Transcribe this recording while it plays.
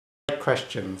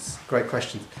questions, great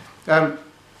questions. I've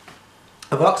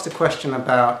asked a question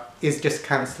about, is just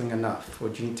cancelling enough, or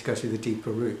do you need to go through the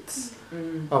deeper roots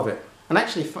of it? And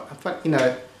actually, you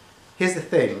know, here's the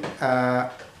thing.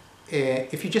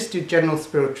 If you just do general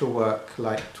spiritual work,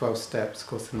 like 12 Steps,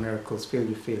 Course in Miracles, Feel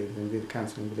Your Feelings, and do the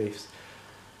cancelling beliefs,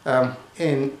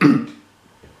 in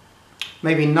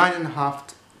maybe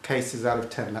 9.5 cases out of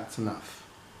 10, that's enough.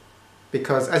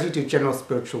 Because as you do general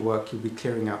spiritual work, you'll be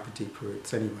clearing out the deeper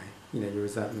roots anyway. You know, your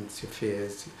resentments, your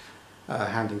fears,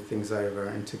 handing things over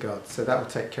into God. So that will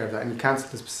take care of that, and you cancel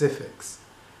the specifics.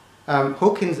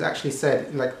 Hawkins actually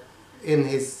said, like, in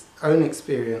his own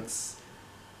experience,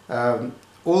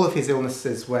 all of his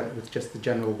illnesses went with just the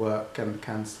general work and the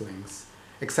cancellings,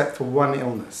 except for one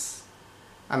illness.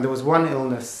 And there was one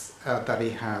illness that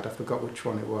he had, I forgot which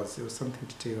one it was. It was something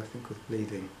to do, I think, with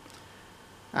bleeding.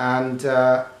 And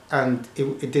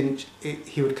it didn't.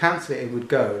 He would cancel it, it would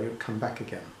go, and it would come back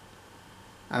again.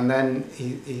 And then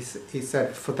he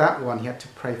said for that one he had to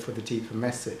pray for the deeper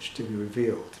message to be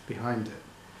revealed behind it.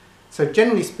 So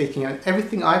generally speaking,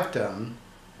 everything I've done,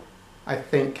 I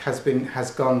think has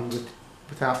gone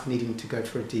without needing to go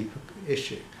for a deeper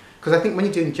issue. Because I think when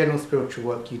you're doing general spiritual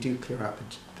work, you do clear out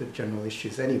the general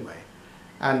issues anyway.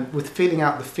 And with feeling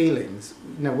out the feelings,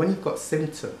 you know, when you've got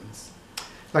symptoms,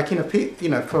 like,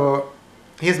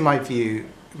 here's my view,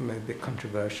 maybe a bit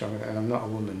controversial, and I'm not a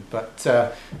woman, but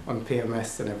on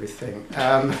PMS and everything.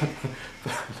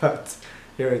 But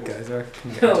here it goes. I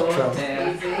can get into trouble.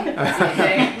 Easy.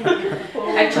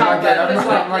 And childbirth as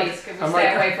well, please. Can we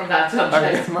stay away from that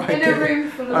subject? In a room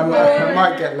full of I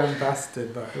might get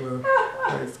lambasted, but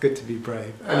it's good to be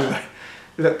brave. Anyway,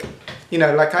 look, you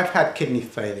know, like I've had kidney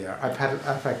failure, I've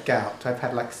had gout, I've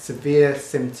had like severe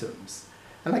symptoms,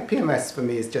 and like PMS for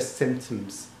me is just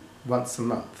symptoms once a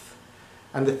month.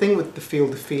 And the thing with the feel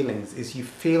the feelings is you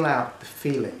feel out the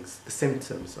feelings, the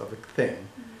symptoms of a thing.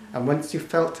 And once you've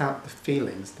felt out the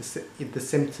feelings, the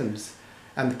symptoms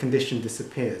and the condition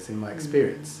disappears, in my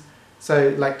experience.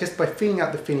 So like just by feeling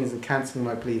out the feelings and cancelling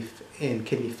my belief in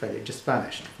kidney failure, it just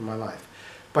vanished from my life.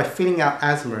 By feeling out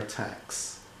asthma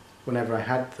attacks, whenever I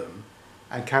had them,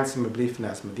 and cancelling my belief in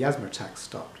asthma, the asthma attacks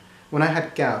stopped. When I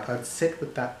had gout, I'd sit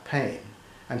with that pain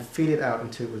and feel it out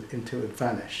until it would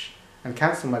vanish, and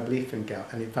cancel my belief in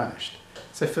gout, and it vanished.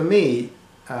 So for me,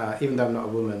 even though I'm not a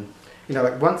woman, you know,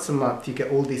 like once a month you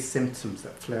get all these symptoms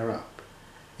that flare up.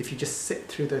 If you just sit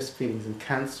through those feelings and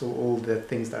cancel all the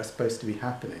things that are supposed to be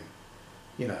happening,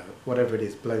 you know, whatever it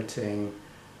is, bloating,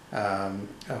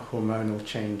 hormonal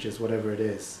changes, whatever it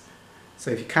is.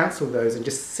 So if you cancel those and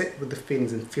just sit with the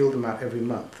feelings and feel them out every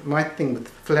month. My thing with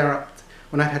flare-ups,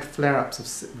 when I had flare-ups of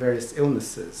various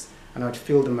illnesses, and I'd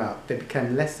feel them out, they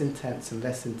became less intense and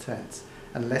less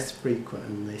frequent,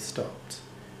 and they stopped.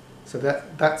 So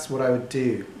that's what I would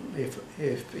do if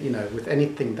you know, with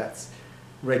anything that's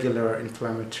regular,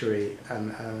 inflammatory,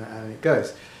 and it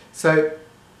goes. So,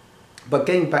 but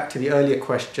getting back to the earlier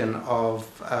question of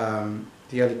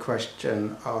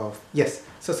yes.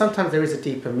 So sometimes there is a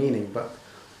deeper meaning,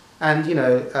 and you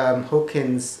know,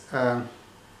 Hawkins,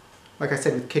 like I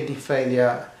said, with kidney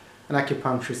failure, an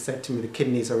acupuncturist said to me the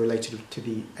kidneys are related to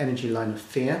the energy line of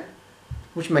fear,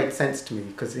 which made sense to me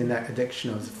because in that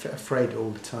addiction I was afraid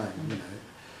all the time, you know.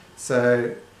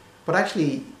 So, but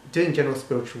actually doing general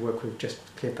spiritual work would have just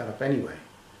cleared that up anyway.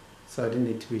 So I didn't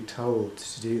need to be told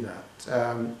to do that.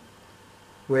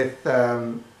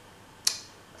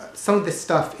 Some of this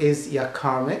stuff is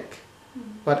karmic,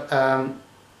 but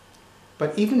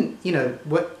even, you know,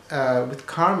 with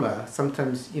karma,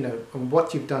 sometimes, you know,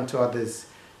 what you've done to others,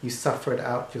 you suffer it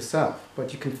out yourself,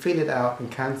 but you can feel it out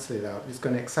and cancel it out. It's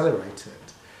going to accelerate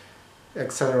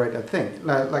a thing.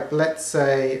 Like let's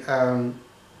say,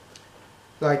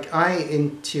 like I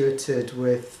intuited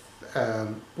with,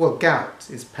 well, gout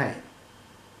is pain.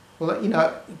 Well, you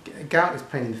know, gout is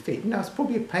pain in the feet. You know, it's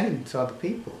probably a pain to other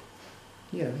people.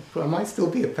 You know, it might still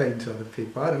be a pain to other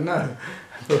people. I don't know,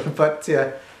 but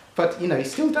you know, you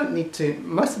still don't need to.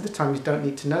 Most of the time, you don't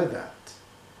need to know that.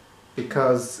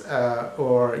 Because,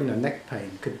 or, you know, neck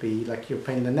pain could be like you're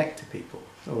pain in the neck to people,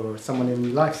 or someone in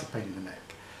your life's a pain in the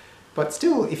neck. But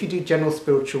still, if you do general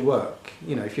spiritual work,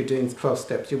 you know, if you're doing 12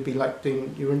 steps, you'll be like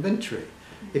doing your inventory.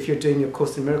 If you're doing your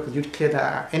Course in Miracles, you'd clear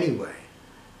that out anyway,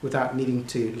 without needing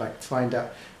to, like, find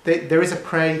out. There is a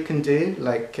prayer you can do,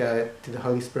 like, to the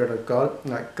Holy Spirit of God,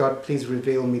 like, God, please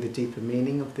reveal me the deeper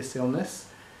meaning of this illness,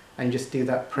 and just do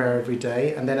that prayer every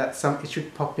day, and then it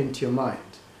should pop into your mind.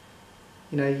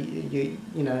 You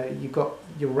know,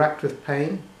 you're racked with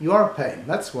pain. You are pain.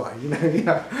 That's why. You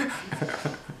know,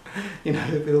 you know,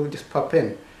 it'll just pop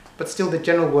in. But still, the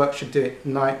general work should do it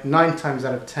 9 times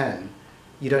out of 10.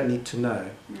 you don't need to know.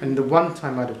 And the 1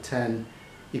 time out of 10,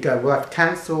 you go, well, I've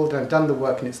cancelled, I've done the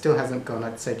work and it still hasn't gone.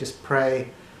 I'd say just pray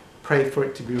for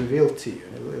it to be revealed to you,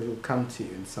 and it will come to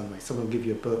you in some way. Someone will give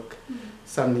you a book,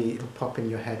 suddenly it'll pop in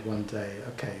your head one day,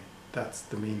 okay, that's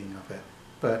the meaning of it.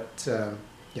 But,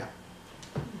 yeah.